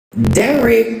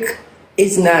Derek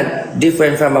is not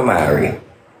different from Amari.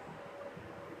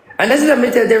 And that's what I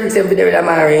tell Derek, say, Derek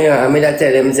Amari, you know, I mean, I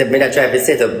tell him, say, I try to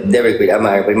set up Derek with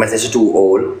Amari, but he must say she's too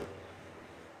old.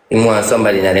 He wants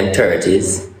somebody in them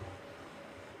 30s.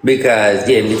 Because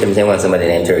James say want somebody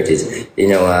in them 30s. You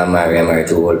know, Amari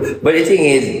too old. But the thing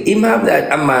is, he have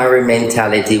that Amari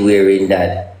mentality wherein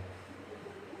that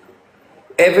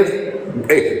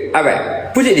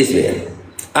alright, put it this way.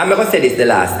 I'm not gonna say this the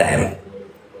last time.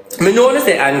 I don't want to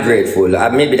say ungrateful.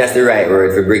 Maybe that's the right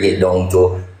word to bring it down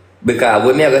to. Because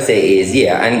what I'm going to say is,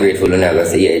 yeah, ungrateful. I'm not going to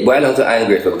say, yeah. Boil down to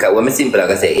ungrateful. Because what I'm simply going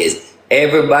to say is,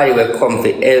 everybody will come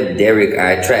to help Derek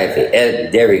or try to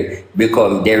help Derek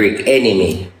become Derek's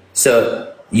enemy.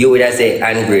 So, you would have say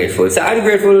ungrateful. So,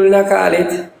 ungrateful, we'll not call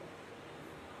it.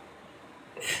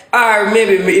 Or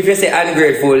maybe if you say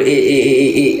ungrateful,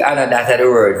 that's the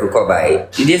word for cover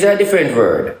it. It is a different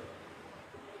word.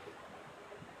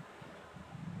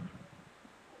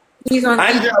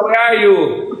 Andrea, where are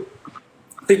you?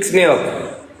 Fix me up.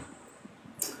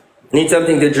 Need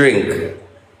something to drink.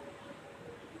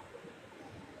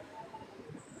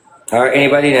 Or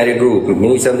anybody in the group, we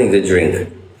need something to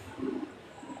drink.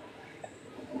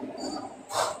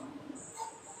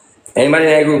 Anybody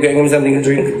in the group can give me something to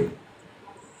drink?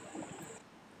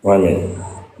 1 minute.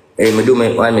 Hey, me do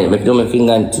my 1 minute. Me do my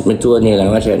finger, my toenail, and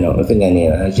watch it now. My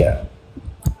fingernail, watch it.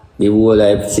 The whole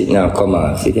life sit now, come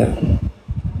on, sit here.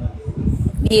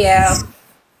 Yeah.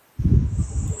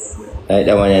 Like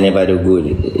that one I never do good.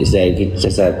 It's like it's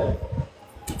just a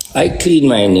I clean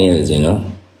my nails, you know.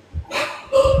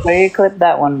 Where you clip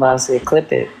that one, bossy?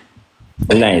 Clip it.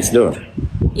 Nice though.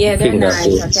 Yeah, they're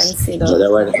nice. I can see those.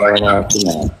 That one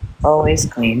nice. Always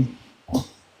clean.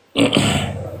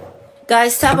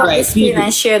 Guys, tap up the screen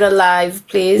and share the live,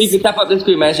 please. If you tap up the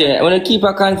screen and share, I want to keep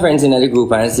a conference in the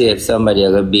group and see if somebody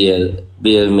will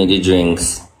bail me the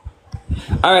drinks.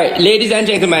 All right, ladies and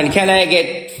gentlemen, can I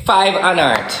get 5 on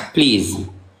art, please?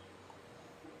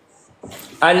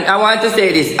 And I want to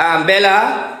say this,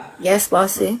 Bella. Yes,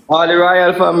 bossy. All the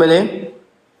royal family,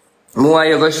 more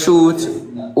you go shoot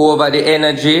over the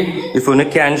energy. If you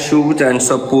can shoot and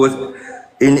support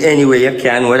in any way you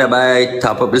can, whether by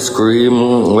top of the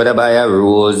screen, whether by a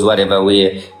rose, whatever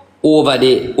way, over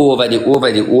the.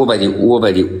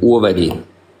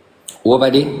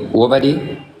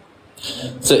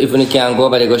 So if you can go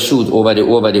over there, go shoot over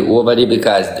the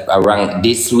because around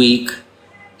this week.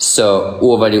 So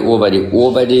over the.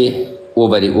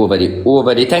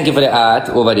 Thank you for the art.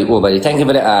 Thank you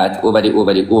for the art. Over the.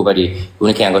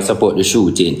 You can go support the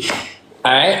shooting.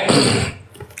 Alright?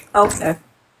 Okay.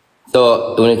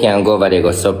 So you can go over there,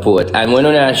 go support. And when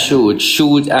you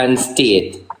shoot and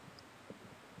state.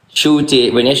 Shoot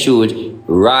it, when you shoot,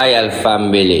 royal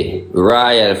family,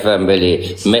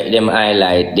 make them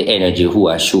highlight the energy who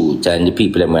are shoot and the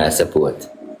people that want to support.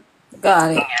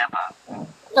 Got it.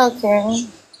 Okay.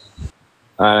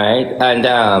 Alright, and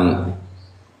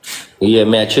yeah,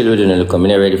 me chill with you, look, I'm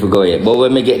not ready for go yet. But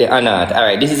when me get the honor,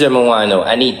 alright, this is what I want now.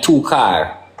 I need 2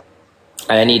 cars,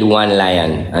 and I need 1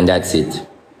 lion, and that's it.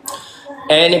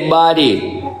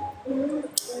 Anybody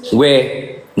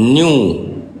where new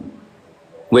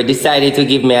we decided to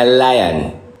give me a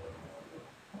lion.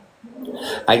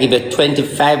 I give you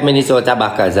 25 minutes out of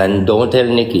backers and don't tell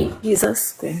Nikki.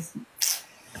 Jesus Christ.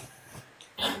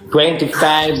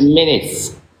 25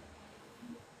 minutes.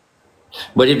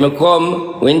 But if we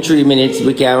come in 3 minutes,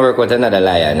 we can work with another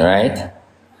lion, right?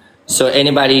 So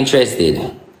anybody interested?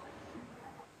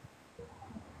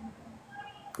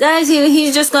 Guys,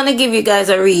 he's just gonna give you guys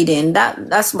a reading.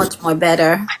 That's much more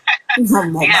better.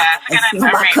 No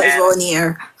backers on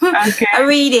here. Okay. A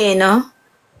reading, no?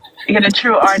 You get a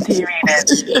true RT reading.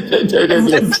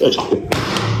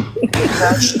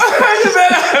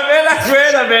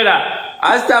 Bella.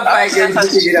 I'll stop fighting,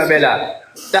 Bella.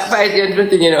 Stop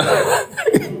fighting, you know.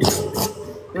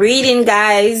 Reading,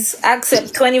 guys.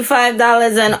 Accept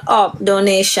 $25 and up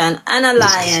donation and a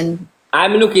lion.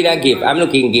 I'm looking at gift. I'm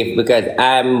looking gift because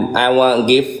I want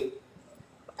gift.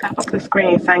 Tap up the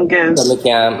screen, thank you. So I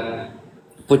can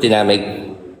put in a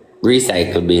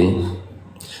recycle bin.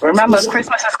 Remember,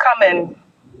 Christmas is coming.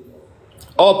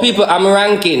 Oh, people, I'm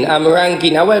ranking. I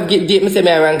will give me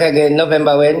rank again.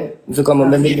 November when? If you come on,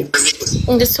 maybe.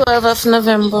 The 12th of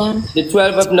November. The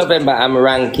 12th of November, I'm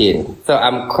ranking. So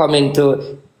I'm coming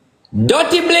to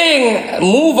Dirty Bling.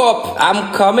 Move up.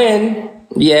 I'm coming.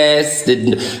 Yes,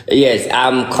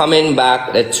 I'm coming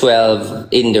back the 12th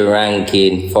in the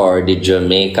ranking for the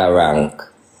Jamaica rank.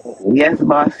 Yes,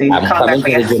 bossy. I'm coming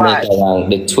to the Jamaica rank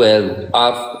the 12th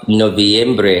of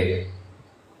November.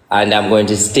 And I'm going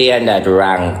to stay on that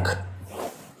rank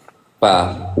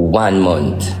for 1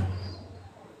 month.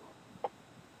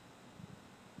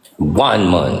 1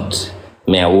 month,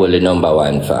 me I hold the number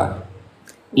one for.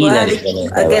 Well,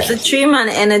 I guess the 3-man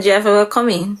energy have ever come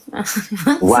in.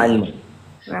 1 month.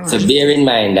 So bear in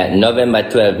mind that November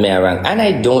 12 me I rank, and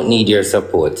I don't need your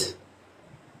support.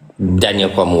 Then you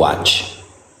come watch.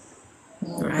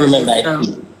 Right.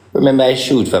 Remember I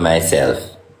shoot for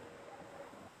myself.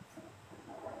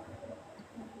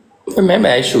 Remember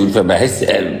I shoot for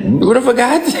myself. Would have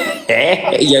forgot?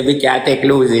 Yeah, we can't take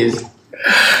losses.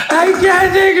 I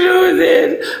can't take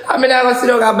losing. I mean, I was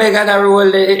sitting on a beg and a roll.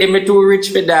 I'm too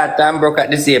rich for that. I'm broke at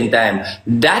the same time.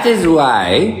 That is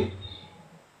why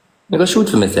I go shoot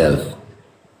for myself.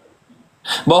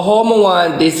 But how I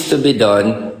want this to be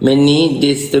done, I need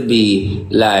this to be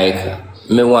like,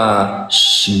 I want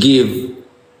give,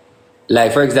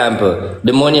 like for example,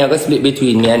 the money I go split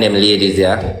between me and them ladies,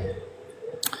 yeah?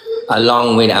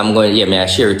 Along with, I'm going, yeah, I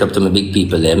share it up to my big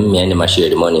people, them, me and them I share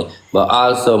the money. But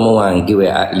also, I want to give it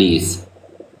at least,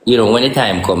 you know, when the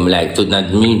time come, like, to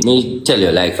not, me tell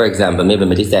you, like, for example, maybe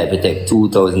I decide to take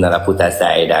 $2,000 put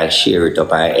aside and share it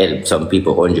up and help some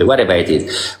people 100, whatever it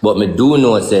is. But me do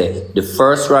know, say, the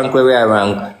first rank where we are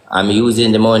rank, I'm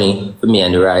using the money for me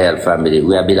and the royal family.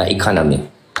 We are be like economy.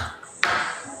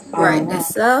 Right,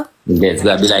 so? Yes, we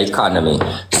are be like economy.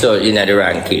 So, in the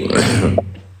ranking.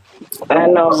 I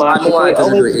know, What I want to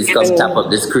do is come tap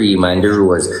up the screen and the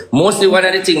rose. Mostly one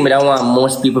of the things that I want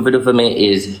most people to do for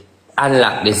me is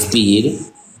unlock the speed.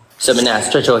 So I not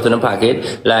stretch out in the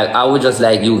pocket. Like I would just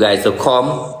like you guys to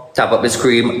come, tap up the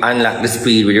screen, unlock the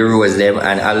speed with the rose them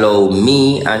and allow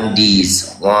me and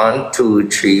these 1, 2,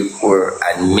 3, 4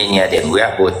 and many of them. We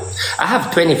have about, I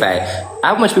have 25.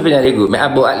 How much people in the group? I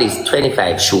have about at least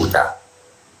 25 shooter.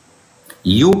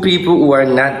 You people who are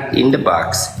not in the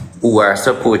box, who are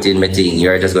supporting my thing,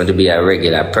 you're just going to be a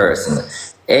regular person.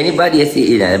 Anybody you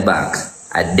see in the box,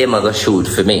 them are going to shoot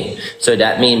for me. So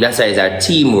that means that's why it's our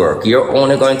teamwork. You're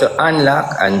only going to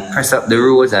unlock and press up the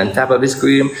rules and tap up the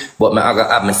screen, but I'm going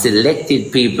to have my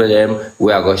selected people them who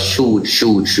are going to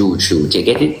shoot. You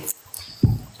get it?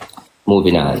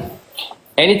 Moving on.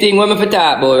 Anything what I'm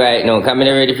talk about right now, coming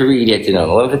ready for read it, you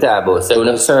know. What I'm talk about, so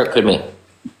you circle me.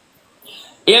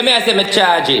 Hear me, I say me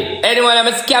charge it. Anyone I'm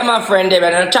a scammer friend there,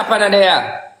 no chop on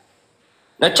there.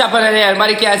 No chop on there,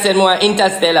 nobody can send more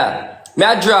interstellar. Me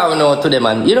I draw now to them,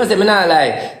 man. You know, say me not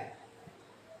lie.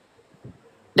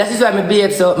 That is why me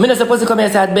behave so. Me not supposed to come here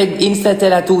and start beg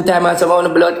interstellar 2 times and some on the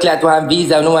blood clot, one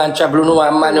visa, no one travel, no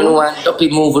one man, no one dopey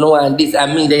move, no one this,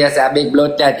 and me there say I beg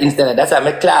blood clot interstellar. That's why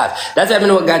me class. That's why me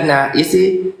know God now. You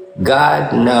see?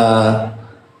 God now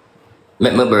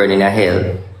make me burn in a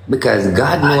hell. Because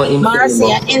God knows him.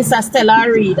 Marcy, an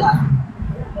interstellar reader.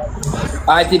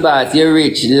 Artie Bass, you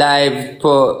rich live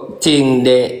pro thing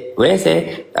there. What you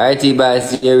say? Artie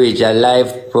Bass, you rich a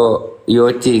live pro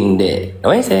your thing there.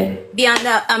 What you say? Beyond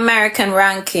the American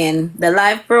ranking, the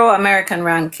live pro American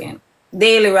ranking,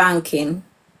 daily ranking.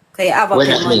 Okay, you have a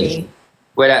money.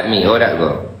 Where that mean? How that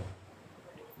go?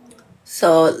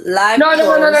 So live. No.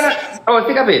 Oh,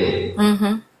 think of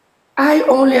it. I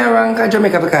only rank a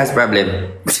Jamaica because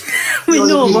problem. We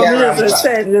know, but we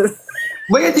said.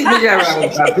 But you think me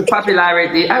rank the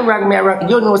popularity? I rank me rank.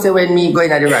 You know, say when me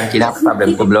going at the ranking, I have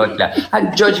problem for blood clot.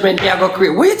 And judgment me I go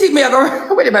create. What you think me I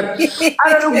go? Wait a minute.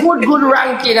 I don't know good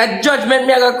ranking. And judgment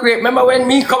me I go create. Remember when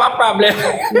me come a problem?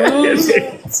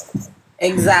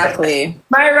 Exactly.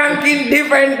 My ranking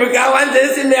different because I want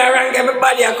to see me I rank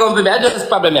everybody I come to me. I just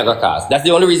problem me I go cast. That's the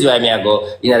only reason why me I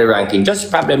go in the ranking. Just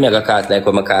problem me I go cast like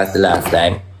when I cast the last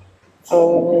time.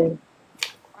 Oh.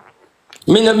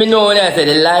 Me know when I say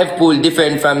the live pool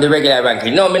different from the regular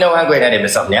ranking. No, me know I'm going to do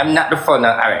something. I'm not the fun.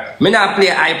 Alright. Me not play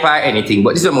hype or anything,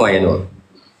 but this is more you know.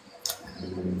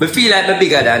 Me feel like me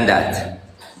bigger than that.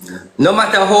 No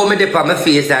matter how me dip on my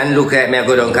face and look like me I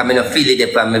go down because I don't feel it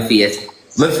dip on my face.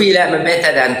 I feel like I'm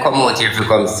better than come out here to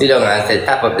come sit down and say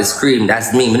tap up the screen.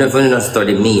 That's me. I don't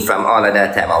study me from all of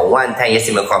that time. And one time you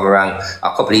see me come around a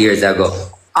couple of years ago.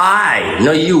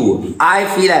 No you. I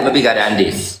feel like I'm bigger than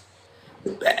this.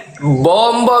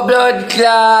 Bomba blood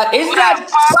clot. Is that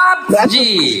Pops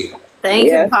G? Thank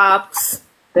you, Pops.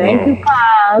 Thank you,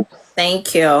 Pops.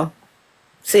 Thank you.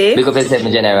 See? Because I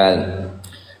said, General.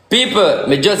 People,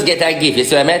 me just get a gift.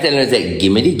 So I'm telling you, say,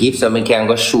 give me the gift so I can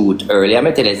go shoot early. I'm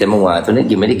telling you, say, I want to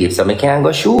give me the gift so I can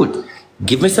go shoot.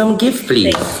 Give me some gift,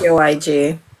 please. Thank you,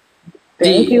 YG.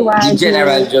 Thank you, YG. The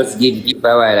General just give gift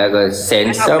a while ago.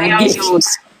 Send some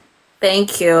gifts.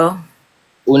 Thank you.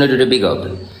 Uno do the big up.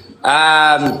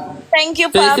 Thank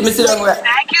you, So you see me Pops. sit down where-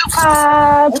 Thank you,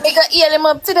 Pops. We got heal him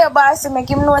up to the boss to make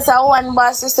him know it's a one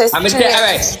boss to say I'm straight.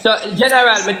 alright. So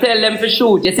general, me tell them to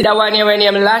shoot. You see that one here when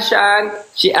name Lashan,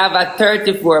 she have a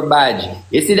 34 badge.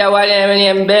 You see that one here when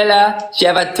name Bella, she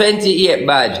have a 28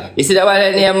 badge. You see that one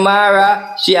here named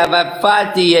Mara, she have a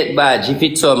 48 badge. If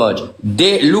it's so much,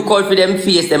 they look out for them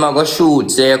face. Them are go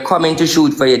shoot. So you're coming to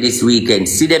shoot for you this weekend.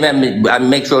 See them and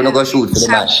make sure you go shoot for the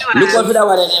match. Look out for that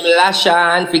one named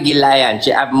Lashan, Figgy Lion.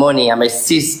 She have money. I'm a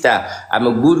sister. I'm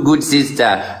a good sister.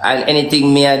 And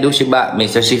anything me I do, she back me.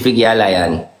 So she figure a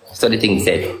lion. So the thing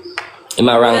said. In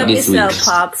my rank this week. Big up yourself,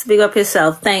 Pops. Big up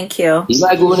yourself. Thank you. If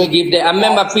I go to give them, I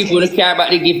remember people who care about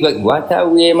the gift, but what a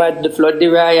way, man, the flood the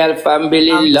royal family,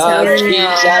 I'm love, telling you.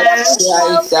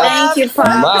 Christ, Thank you, Pops.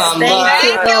 Mama.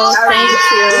 Thank you. Thank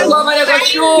you. Go over there, go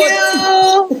shoot.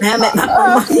 I make my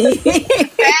money.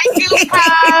 Thank you,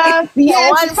 Pops.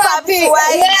 Yes, One Poppy.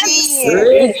 YG.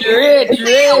 Rich.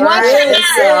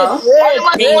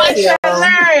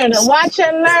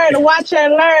 Watch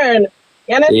and learn.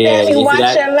 You understand Yeah, me? you see Watch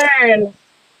that? and learn.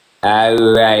 All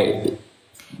right.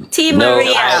 T. No,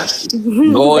 Maria. go See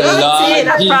Lord the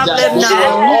problem Jesus. now.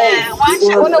 Watch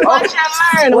and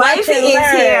learn. Watch Wifey and is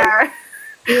learn. here.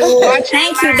 Watch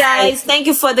Thank and you, learn. guys. Thank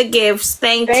you for the gifts.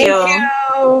 Thank Thank you.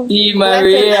 you. T.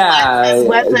 Maria.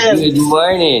 Blessings. Good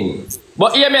morning.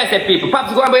 But hear me, I say, people,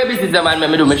 Pops, go and buy your business, man. Let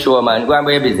me do my show, man. Go and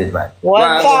buy your business, man. What, go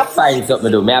and Pops? find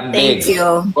something to do. Me, I beg. Thank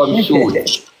you. Come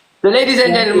shoot. So, ladies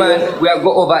and gentlemen, we are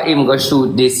go over him go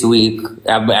shoot this week.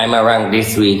 I'm around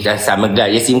this week. That's I'm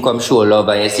glad. You see him come show love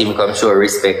and you see him come show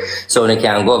respect. So we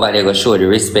can go over there go show the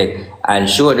respect and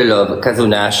show the love because we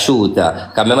not shoot.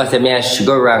 Because remember say me I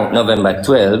go rank November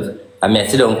 12 and me I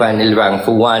sit down for the rank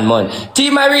for 1 month.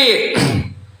 T. Marie,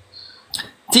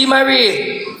 T.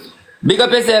 Marie, big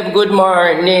up yourself. Good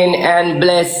morning and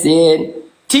blessing.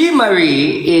 T.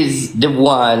 Marie is the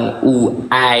one who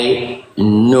I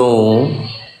know.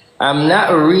 I'm not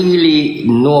really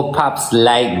no Pops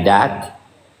like that,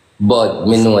 but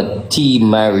me know T.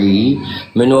 Marie.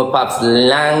 Me know Pops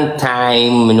long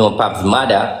time. Me know Pops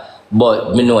mother,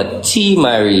 but me know T.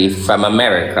 Marie from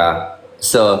America.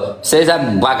 So it's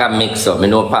a bag of mix up. Me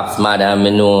know Pops mother. Me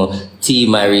know T.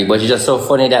 Marie, but it's just so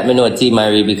funny that me know T.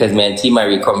 Marie because me and T.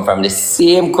 Marie come from the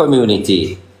same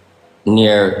community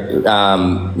near.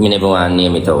 Me never want to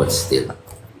name it out still.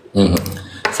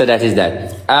 So that is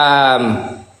that.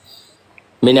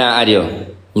 Mina add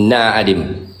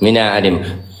him.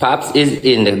 Pops is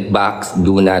in the box.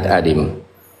 Do not add him.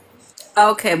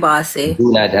 Okay, bossy.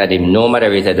 Do not add him. No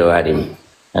moderator do add him.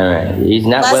 Alright. He's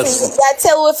not well. Bossy, you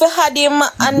tell if you had him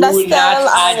Do not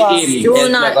add him. Do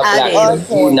not add him.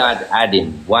 Do not add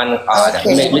him. One order.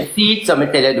 Okay. Me see it, so me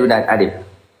tell you do not add him.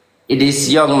 This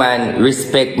young man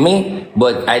respect me,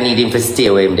 but I need him to stay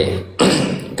away from there.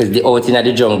 Because the out in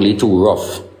the jungle is too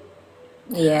rough.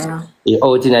 Yeah. He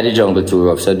out in the jungle too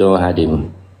rough, so don't have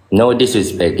him. No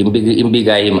disrespect. Him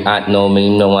bigger him at no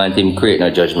me no want him create no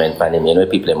judgment for him. You know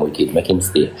people them wicked, make him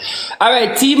stay.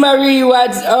 Alright, T. Marie,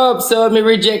 what's up? So me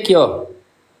reject you.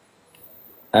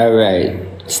 Alright.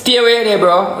 Stay away there,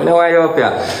 bro. I know why you're up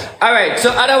here. Alright, so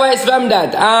otherwise from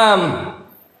that,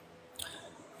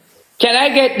 can I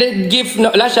get the gift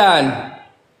no Lashan?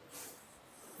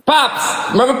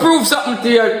 Pops, let me prove something to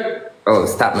you. Oh,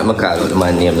 stop me, call out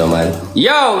my name no man.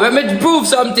 Yo, let me prove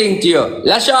something to you.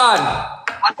 Lashan.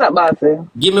 What's up, bossy?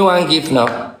 Give me one gift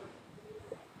now.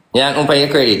 Yeah, I'm pay your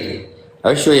credit.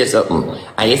 I'll show you something.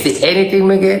 And you see anything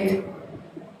me get,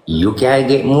 you can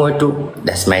get more too.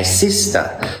 That's my sister.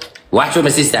 Watch what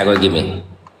my sister gonna give me.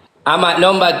 I'm at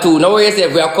number 2. Now what you say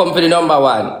if we are coming for the number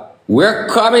 1? We're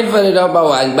coming for the number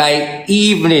 1 by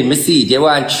evening. Me see, they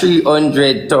want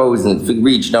 300,000 to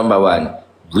reach number 1.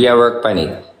 We are work on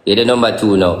it. You're the number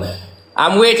 2 now.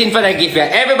 I'm waiting for the gift.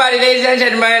 Everybody, ladies and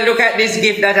gentlemen, look at this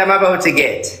gift that I'm about to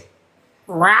get.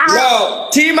 Wow. Yo,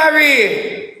 T.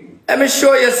 Marie, let me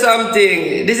show you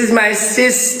something. This is my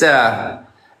sister.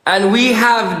 And we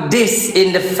have this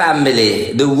in the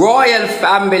family. The royal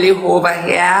family over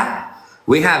here.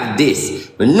 We have this.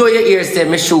 We know your ears say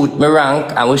me shoot me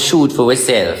rank and we shoot for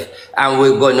ourselves. And we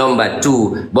go number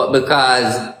 2. But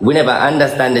because we never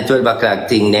understand the 12 o'clock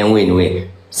thing, then win we.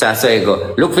 So that's how you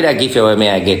go. Look for that gift where may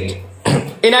I get.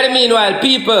 In the meanwhile,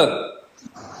 people.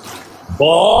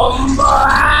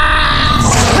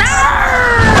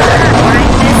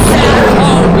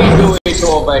 We do it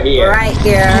over here. Right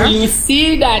here. Do you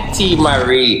see that, T.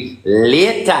 Marie?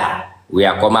 Later, we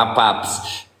are come a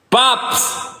Pops.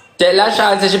 Pops! Tell her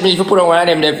chance she need to put on one of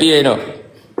them there for you, you know.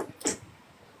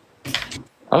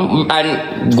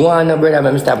 And go on, no, brother,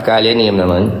 let me stop calling your name, no,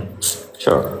 man.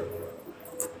 Sure.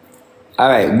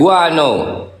 Alright, go on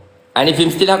now. And if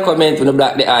him still a comment when the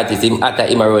black the artist, him after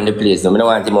him around the place. No, I don't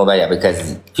want him over here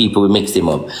because people will mix him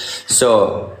up.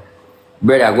 So,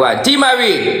 brother, go on. T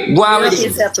Marie, go on with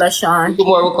it.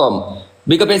 Tomorrow will come.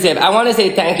 Big up yourself. I want to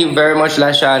say thank you very much,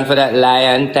 Lashawn, for that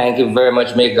lion. Thank you very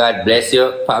much. May God bless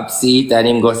you. Pop seat and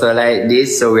him go so like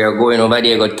this. So we are going over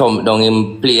there, go thump down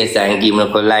him place and give him a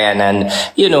lion and,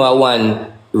 you know, a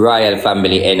one royal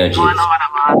family energy. One order.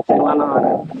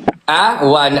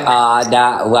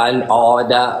 One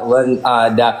order.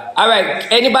 All right.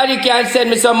 Anybody can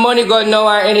send me some money, go now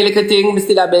or any little thing. Me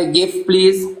still have a gift,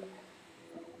 please.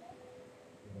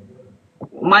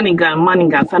 Money gun.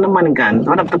 Send the money gun.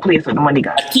 What up the place with the money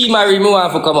gun? T Marie, me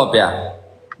want to come up here.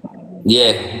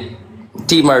 Yeah.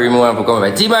 T Marie, me want to come up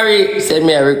here. T Marie, send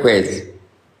me a request.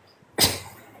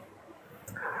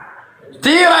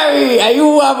 T Marie, are you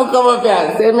want to come up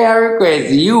here? Send me a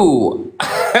request. You.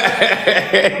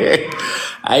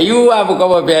 Are you want to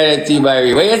come up here, T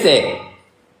Marie? What you say?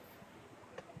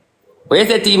 What you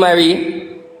say, T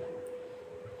Marie?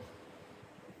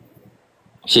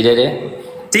 She did it?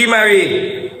 T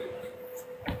Marie!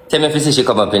 Tell me if you see she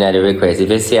come up in the request. If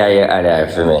you see her, you add her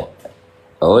for me.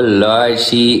 Oh Lord,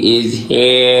 she is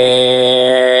here.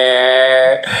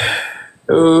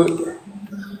 Oh.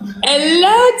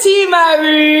 Hello, T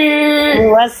Marie!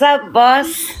 What's up,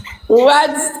 boss?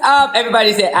 What's up?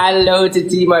 Everybody say hello to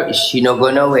T Marie. She not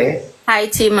going nowhere. Hi,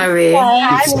 T Marie.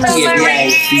 Hi,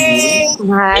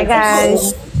 Hi,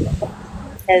 guys.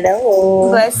 Hello.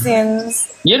 Blessings.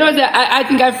 You know that I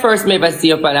think I first maybe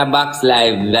see up on a box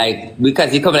live, like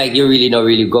because you come like you really know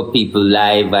really got people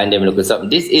live and them look at something.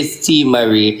 This is T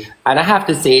Marie, and I have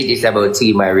to say this about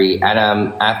T Marie, and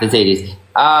I have to say this.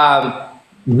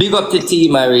 Big up to T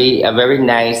Marie, a very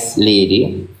nice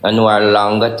lady. I know her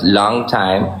long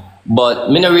time, but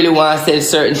me not really want to say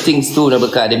certain things to her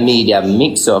because the media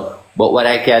mix up. But what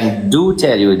I can do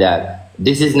tell you that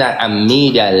this is not a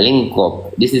media link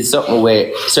up. This is something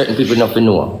where certain people not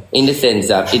know. In the sense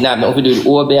of it not nothing to do with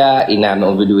Obia, it not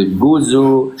nothing to do with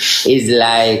Guzu. It's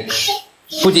like,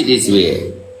 put it this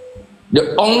way.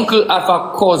 The uncle of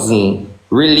a cousin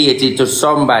related to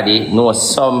somebody knows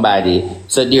somebody.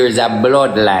 So there is a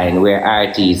bloodline where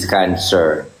RT is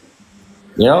concerned.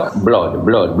 You know? Blood.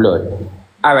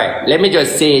 Alright, let me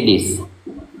just say this.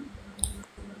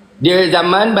 There is a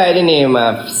man by the name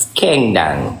of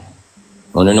Skengdan.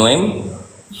 Wanna know him?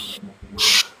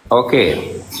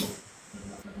 Okay.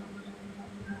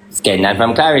 Skengdan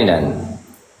from Clarendon.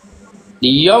 The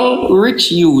young rich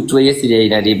youth where you see there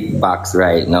in the box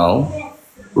right now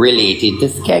related to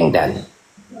Skengdan.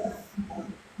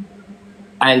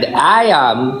 And I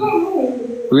am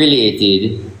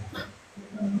related.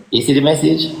 You see the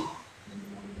message?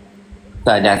 So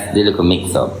that's the little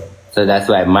mix up. So that's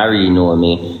why Marie know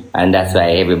me and that's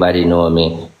why everybody know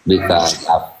me because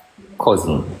of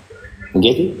cousin. You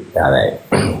get it? Alright.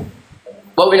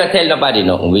 But we don't tell nobody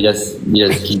nothing. We just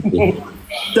keep it.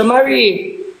 So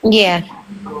Marie. Yeah.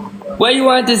 What you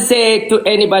want to say to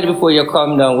anybody before you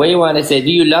come down? What you want to say? Do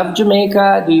you love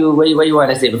Jamaica? What you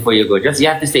want to say before you go? Just you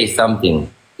have to say something.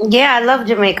 Yeah, I love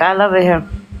Jamaica. I love it here.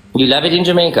 You love it in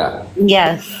Jamaica?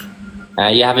 Yes.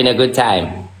 You're having a good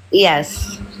time?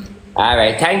 Yes.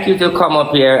 Alright, thank you to come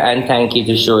up here and thank you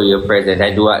to show your presence.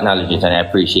 I do acknowledge it and I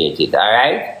appreciate it.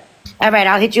 Alright? Alright,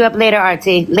 I'll hit you up later,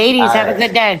 RT. Ladies, have a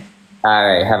good day.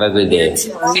 Alright, have a good day.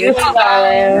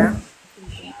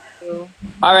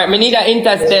 Alright, we need an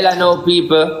interstellar now,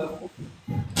 people.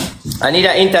 I need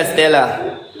an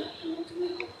interstellar.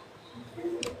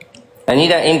 I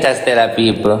need an interstellar,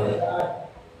 people.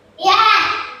 Yeah.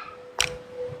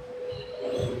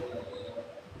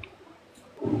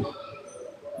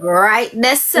 Right,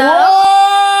 that's so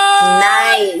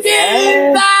nice.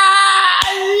 Yeah.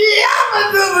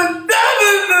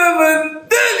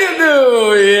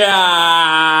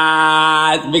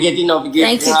 Thank you, Team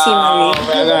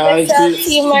Marie. What's up,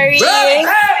 Team Marie?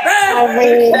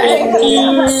 Thank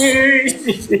you.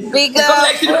 Big up. Come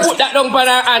like to put that down for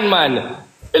our hand, man.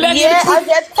 Yeah, I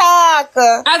just talk.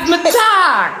 As me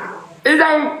talk. It's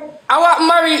like, I want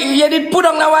Marie, you did put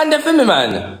on that one there for me,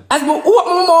 man. As me open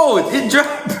my mouth, it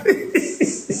dropped.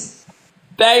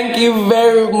 Thank you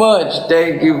very much.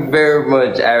 Thank you very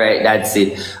much. Alright, that's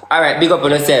it. Alright, big up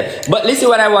on yourself. But listen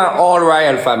what I want all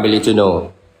royal family to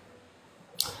know.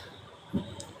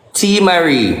 T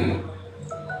Marie.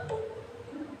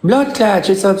 Blood clot,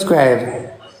 you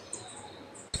subscribe.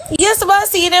 Yes,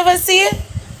 boss, you never see it?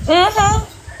 Mm-hmm.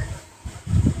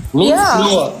 Me Yeah.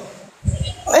 slow.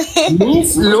 Me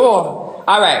slow.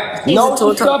 Alright, now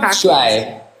to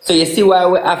subscribe. So you see why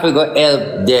we have to go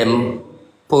help them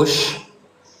push.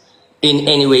 in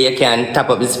any way you can, tap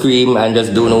up the screen and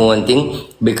just do no one thing,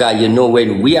 because you know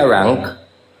when we are rank,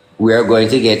 we are going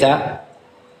to get a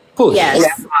push. Yes.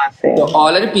 So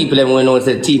all of the people that know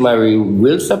that T Marie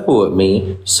will support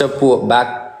me, support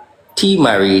back T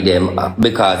Marie them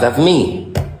because of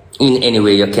me in any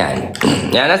way you can.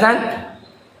 You understand?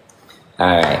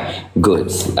 Alright,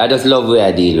 good. I just love where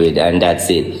I deal with, and that's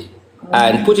it.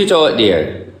 And put it out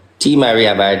there. T Marie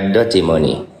about dirty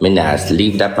money. Me not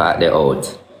leave that part there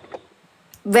out.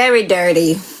 Very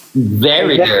dirty.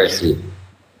 Very dirty.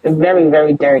 Very,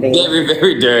 very dirty. Very,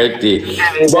 very dirty.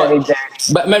 Very dirty.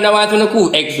 But me no want to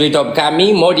cool extra it up, because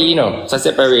me muddy, you know. So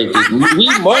separate it. Me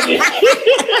muddy.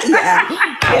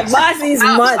 Yeah, Bossy's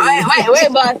muddy.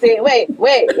 Wait, Bossy. Wait.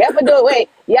 You have to do it. Wait.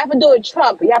 You have to do it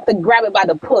Trump. You have to grab it by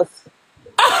the puss.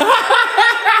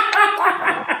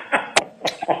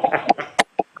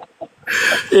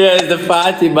 Yeah, it's the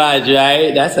party badge,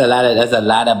 right? That's a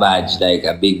lot of badge, like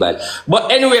a big badge.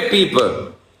 But anyway,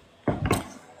 people,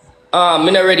 I'm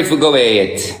not ready for go away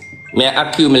yet. Me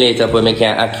accumulate up when I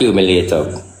can accumulate up.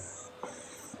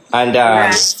 And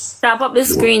Tap up the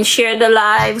screen, share the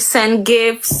live, send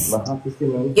gifts.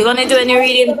 You're gonna do any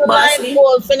reading, Bossy?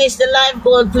 Finish the live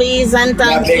goal, please, and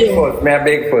thank you. May I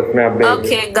beg.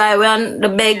 Okay, guy, we're on the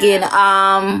begging.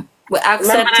 We're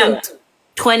accepting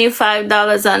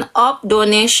 $25 and up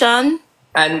donation.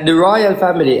 And the royal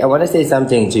family, I want to say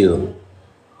something to you.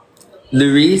 The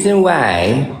reason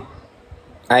why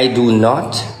I do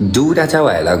not do that a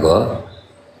while ago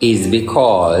is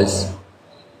because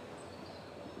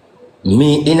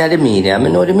me in the media, I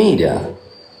know the media.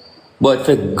 But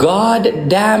for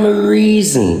goddamn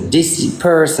reason, this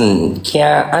person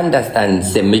can't understand,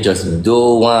 say me just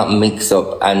don't want mix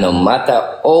up. And no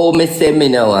matter how me say me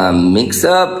no want mix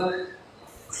up,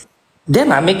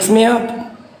 them a mix me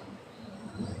up.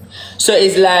 So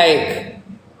it's like,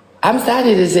 I'm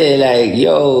starting to say like,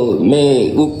 yo,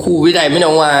 me cool with that, me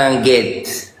no want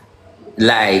get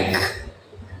like,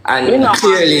 and you know,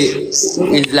 clearly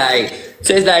it's like,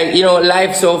 so it's like, you know,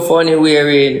 life's so funny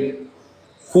wherein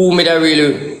who me that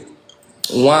really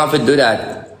want to do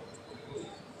that,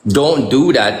 don't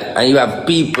do that, and you have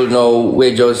people now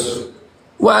we just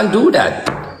want to do that.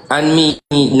 And me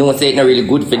no say it's not really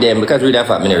good for them, because really I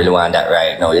thought me not really want that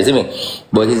right now, you see me?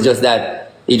 But it's just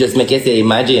that, it just make you say,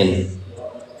 imagine,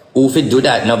 who if do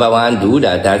that, never want to do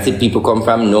that, and see people come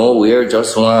from nowhere,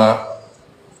 just want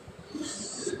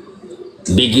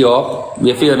big you up,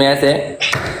 you feel me I say?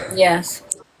 Yes.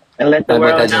 And let the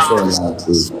world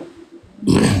know.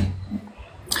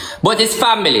 But it's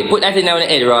family, put that in our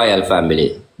head, royal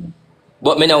family.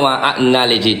 But me no want to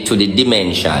acknowledge it to the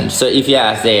dimension. So if you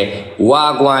say,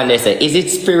 what go on, they say, is it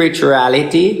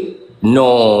spirituality?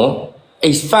 No,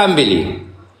 it's family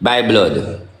by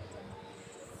blood.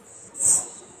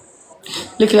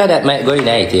 Look like that might go in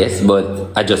it, yes,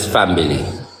 but I just family.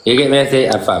 You get me? I say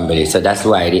a family, so that's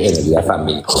why the energy a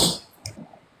family.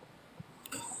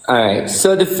 Alright,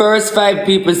 so the first 5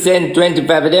 people send 25,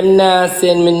 but them nah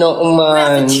send me nothing,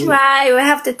 man. We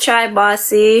have to try,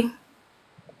 Bossy.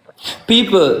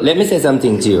 People, let me say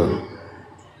something to you.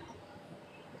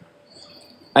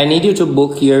 I need you to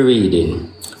book your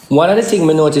reading. One of the things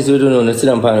I notice you don't know, sit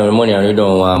down on money and you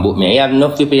don't want to book me. I have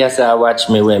enough people that watch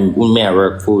me when I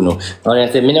work for you. And I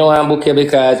say, I don't want to book you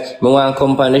because I want to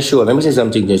come on the show. Let me say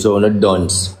something to you, so I'm not done.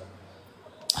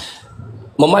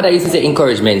 My mother used to say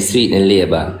encouragement, sweeten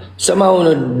labor. Some of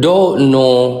you don't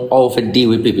know how to deal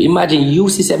with people. Imagine you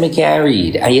see me can't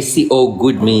read and you see how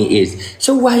good me is.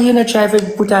 So why you not try to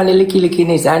put on the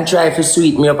lickiness and try to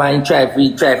sweet me up and try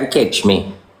to catch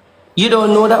me? You don't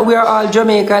know that we are all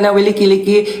Jamaican and we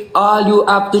licky. All you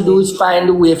have to do is find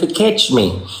a way to catch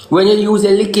me. When you use the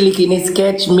lickiness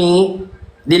catch me,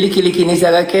 the lickiness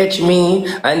will catch me,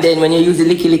 and then when you use the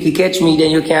licky catch me,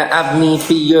 then you can have me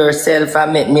for yourself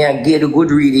and make me and get a good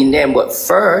reading them. But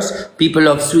first, people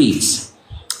love sweets.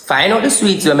 Find out the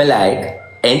sweets that I like,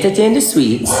 entertain the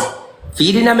sweets,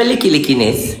 feed in my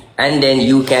lickiness, and then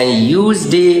you can use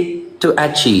the to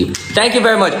achieve. Thank you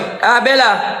very much.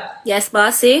 Bella. Yes,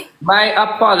 Bossy. My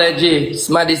apology.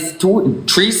 This 2,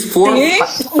 3, 4,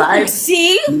 5.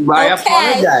 See? I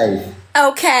apologize.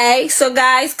 Okay, so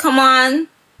guys, come on.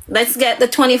 Let's get the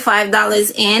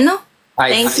 $25 in.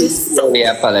 Thank you.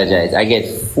 I apologize. I get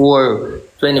 4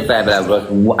 25,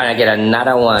 and I get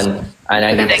another one, and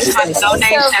I get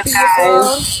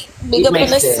Big up on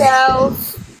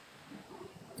yourself.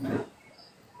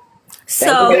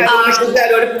 So, we're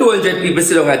glad 200 people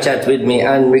still gonna chat with me,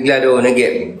 and we're glad I wanna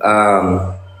get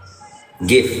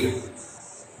gift.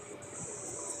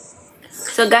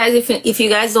 So So guys, if you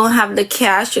guys don't have the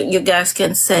cash, you guys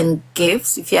can send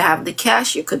gifts. If you have the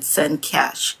cash, you could send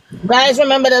cash. Guys,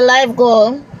 remember the live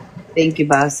goal. Thank you,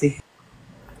 bossy.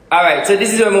 Alright, so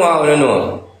this is what I want to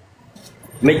know.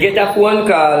 Me get a phone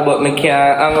call, but me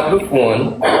can't hang up the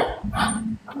phone.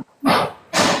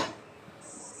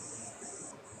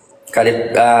 Cause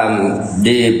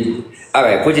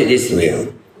alright, put it this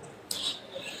way.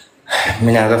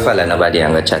 Me not gonna follow nobody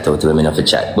and gonna chat out to me, not for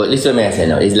chat. But listen to me I say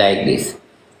now, it's like this.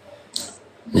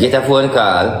 You get a phone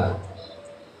call,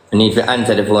 you need to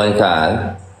answer the phone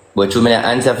call, but you may not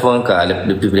answer phone call,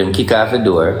 the people them kick off the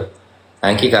door,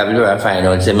 and kick off the door and find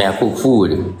out say me I cook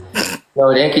food.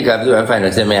 So then kick off the door and find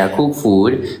out say me I cook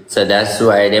food, so that's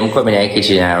why them come in the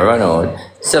kitchen and run out.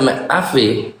 So me have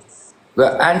to go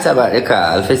answer about the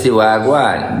call to see what I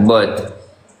want, but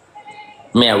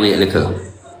me I wait a little.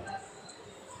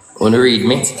 Want to read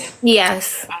me?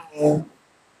 Yes.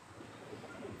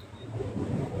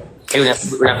 Hey, we have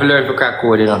to learn to crack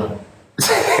code, you know. We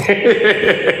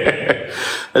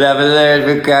have to learn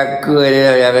to crack code, you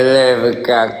know. We have to learn to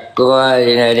crack code,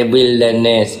 you know, the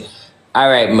wilderness.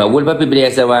 Alright, man, what about people there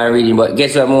say want reading, but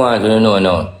guess what I want to know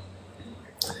now?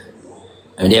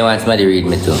 And they want somebody to read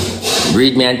me too.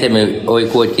 Read me and tell me how a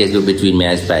court case look between me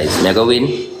and Spice. Am I go win?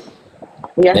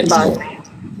 Yes, boss.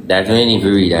 That's what you need to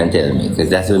read and tell me, because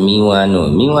that's what me want to know.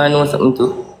 Me want to know something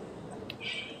too.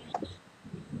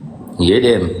 Hear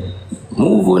them.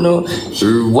 Move on now.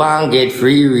 One get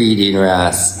free reading,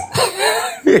 Ross.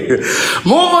 Move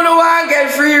on, one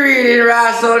get free reading,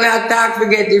 Ross. So now talk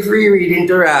forget the free reading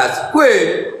to Ross.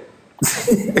 Wait.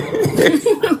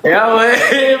 Yeah,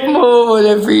 wait. Move on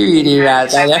the free reading,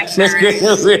 Ross. I'm not going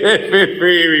to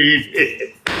free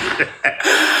reading.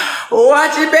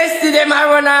 Watch the best of them, I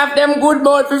run off them good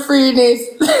boat for freeness.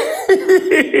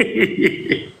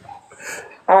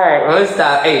 Alright, let's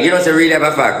start. Hey, you know, so read a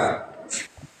fact.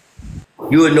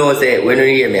 You know, say, when you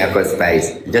hear me, I cuss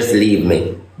Spice, just leave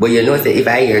me. But you know, say, if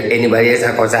I hear anybody else,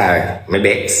 I cuss her, my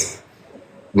bex.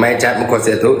 My chat, me cuss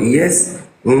her too, yes.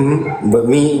 But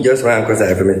me, just want to cuss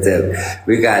her for myself.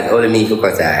 Because only me for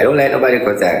cuss her. I don't like nobody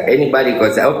cuss her. Anybody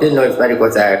cuss her. I hope they know if somebody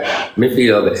cuss her, me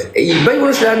feel over. But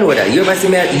you should know that. You ever see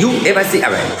me, alright.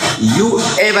 You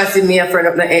ever see me a friend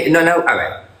of, no,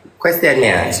 alright. Question me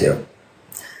ask you.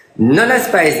 None of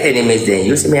Spice enemies then,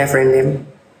 you see me a friend them?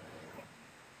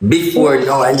 Before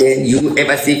now and then, you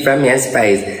ever see from me and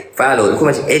Spice follow look how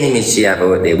much enemies she have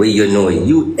out there where you know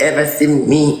you ever see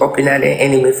me up in an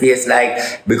enemy face like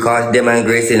because them and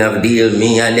Grace enough deal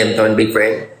me and them turn big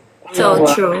friend? So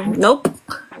true. Nope.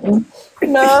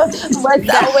 No, but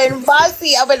when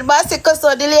Bossy cause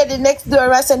the lady next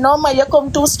door, I said, no man, you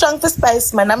come too strong for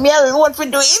Spice, man. I'm here alone for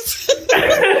do it.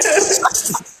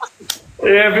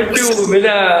 Yeah, for true, me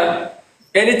nah.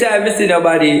 Anytime I see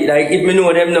nobody, like if me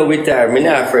know them now with her, me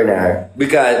not friend her.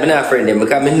 Because me not friend them,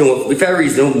 because me know with a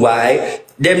reason why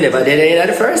them never did it in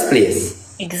the first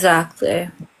place. Exactly.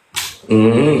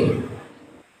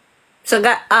 So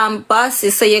Bossy,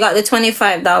 so you got the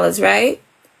 $25, right?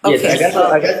 Yes, Okay, I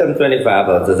got some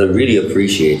 $25, I really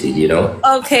appreciate it, you know.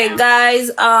 Okay, guys,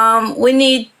 we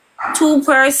need 2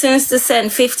 persons to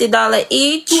send $50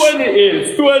 each. Stony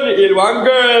Hill. One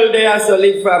girl there so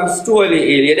live from Stony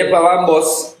Hill. You know one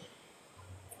bus.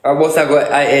 A bus I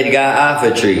got Edgar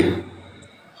Aftertree.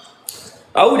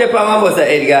 How would the one bus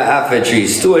Edgar Aftertree?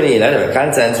 Stony Hill, I don't know,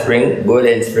 Constant Spring,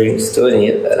 Golden Spring, Stony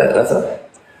Hill. That's all.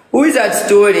 Who is that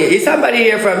Stony Hill? Is somebody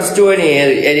here from Stony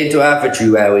Hill heading to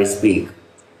Aftertree while we speak?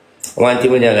 One thing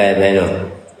with your life, I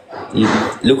know. You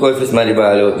look out for somebody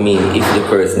about me if the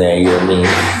person I hear me.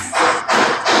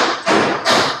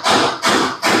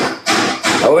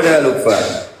 What do I look for?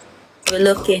 We're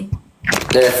looking.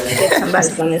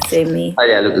 Somebody's gonna say me. Oh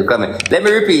yeah, look, coming. Let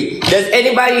me repeat. Does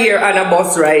anybody here on a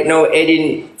bus right now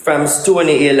heading from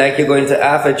Stony Hill like you're going to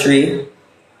Aftertree?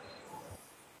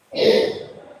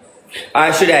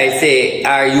 Or should I say,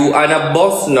 are you on a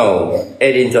bus now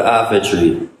heading to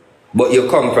Aftertree, but you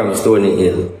come from Stony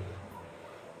Hill?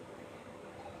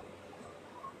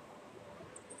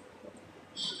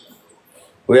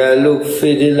 We are look for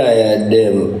the liar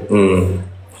them.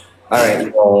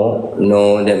 Alright,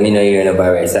 no, let me know you're in a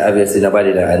bar. So obviously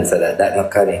nobody will answer that. That's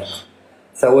not correct.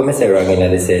 So what me say wrong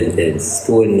in the sentence?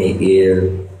 Stony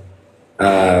Hill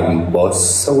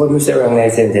bus. So what me say wrong in the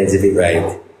sentence if it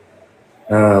right?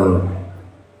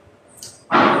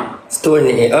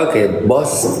 Stony Hill, okay,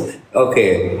 bus.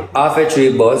 Okay,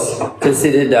 Aftertree bus,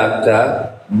 consider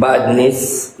doctor,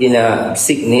 badness,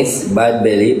 sickness, bad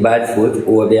belly, bad foot,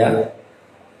 obia.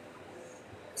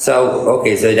 So,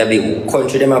 okay, so that be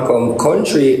country, them a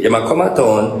come a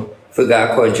town,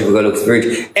 Forgot country, we gonna look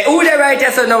spiritual. Who the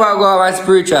writer say now I go a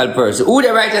spiritual person? Who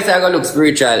the writer say I gonna look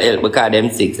spiritual help because them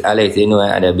 6? Alex, you know I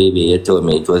had a baby, you told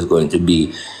me it was going to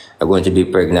be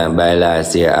pregnant by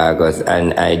last year, August,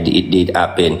 and it did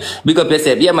happen. Big up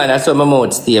yourself. Yeah man, I saw my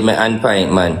mouth stay, my hand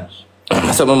pint man.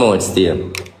 I saw my mouth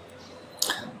stay.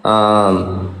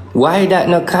 Why that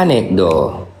not connect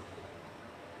though?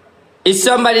 Is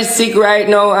somebody sick right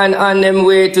now and on them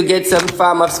way to get some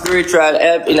form of spiritual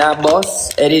help in a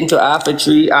bus, heading to half a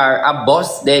tree, or a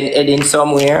bus then heading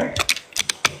somewhere?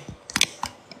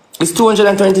 It's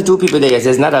 222 people there,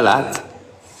 so it's not a lot.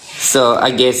 So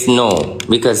I guess no,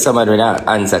 because somebody will not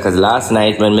answer. Because last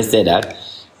night when I said that,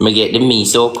 I get the me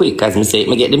so quick, because I say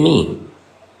I get the me.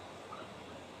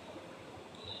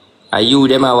 Are you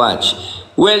them I watch?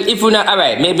 Well, if you not,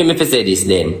 alright, maybe me say this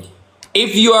then.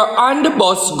 If you are on the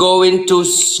bus going to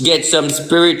get some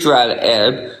spiritual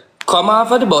help, come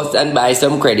off of the bus and buy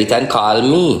some credit and call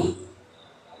me.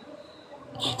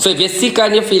 So if you're sick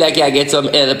and you feel like you get some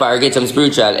help or get some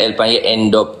spiritual help and you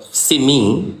end up see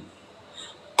me,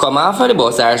 come off of the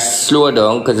bus or slow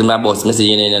down because my bus message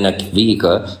you in a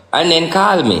vehicle and then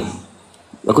call me.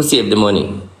 I could save the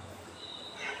money.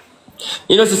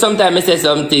 You know, so sometimes I say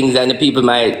some things and the people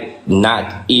might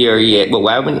not hear yet, but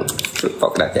why wouldn't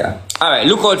fuck that, yeah. Alright,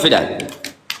 look out for that.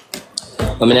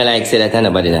 I mean, I like say that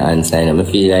nobody not answer, and I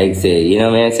feel like say, you know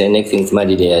what I mean, say next thing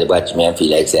somebody there watch me and feel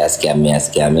like say I scam.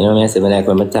 You know what I mean, say when I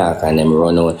come and talk and them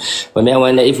run out. But I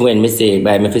wonder if when me say it,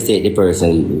 by me say the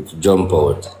person jump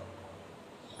out.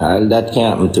 All that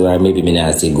can't happen to her, maybe me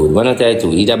not say good. One of the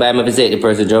two, either by me say the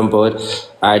person jump out,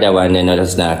 or the one then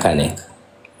just not connect.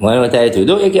 One of the two.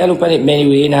 Don't you can't look on it many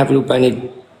ways, you have to look on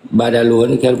it bad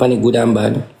alone, you can't look on it good and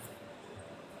bad.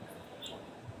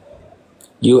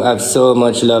 You have so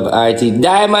much love, RT.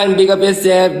 Diamond, big up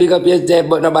yourself,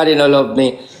 but nobody no love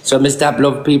me. So me stop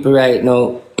love people right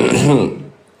now.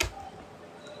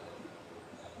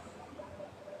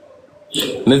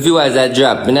 My viewers are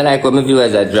drop. Me not like when my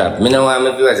viewers are drop. Me not want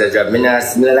my viewers are drop. Me not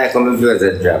like when my viewers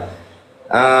are drop.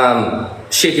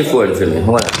 Shake your phone for me.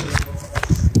 Hold on.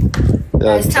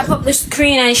 Guys, tap up the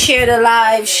screen and share the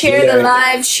live. Share the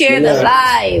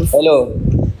live. Hello.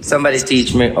 Somebody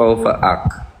teach me how to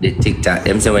act. The TikTok.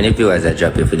 Them say when the viewers are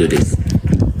drop, if you do this.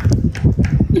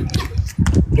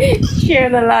 Share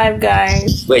the live,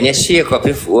 guys. When you shake up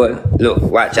your phone, look,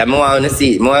 watch. I want to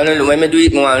see. When I do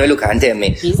it, I want to look and tell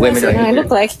me. When I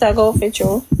look like that go for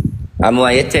you. I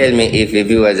want you tell me if the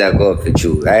viewers are go for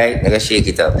you, right? I'm going to shake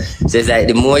it up. So it's like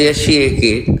the more you shake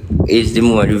it, is the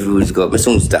more the views go. I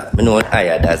soon stop. I know what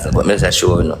higher that's, but I'm just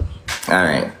showing you.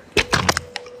 Alright.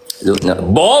 Look now.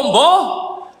 Bombo!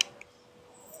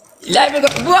 Let me go.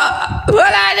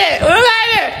 What are they?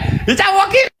 Is that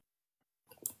walking?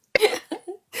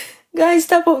 Guys,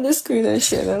 tap up the screen and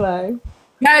share the live.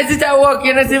 Guys, is that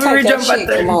walking? Let's see if we jump at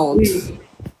them. I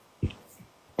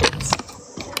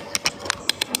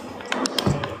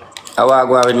want to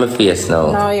go out with my face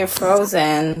now. No, you're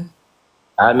frozen.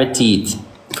 All my teeth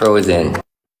frozen.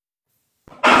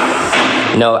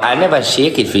 No, I never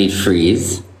shake it for it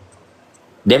freeze.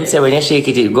 Them say when you shake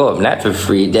it, it go up, not for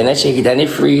free. Then I shake it and it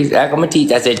freeze. Like my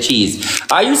teeth, I said cheese.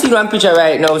 Are you seeing one picture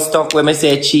right now stuck when I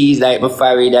say cheese, like my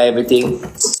forehead and everything?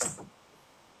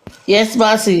 Yes,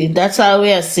 bossy. That's how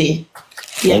we are see.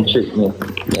 Yeah. Then trick me.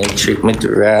 Then trick me to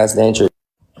rise. Then trick.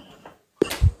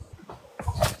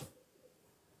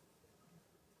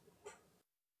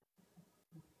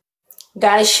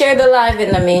 Guys, share the live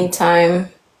in the meantime.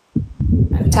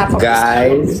 Tap up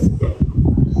Guys,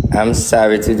 I'm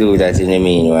sorry to do that in the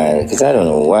meanwhile, because I don't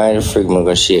know why the frig me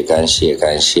go shake and shake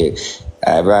and shake.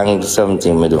 I bring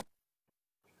something me do.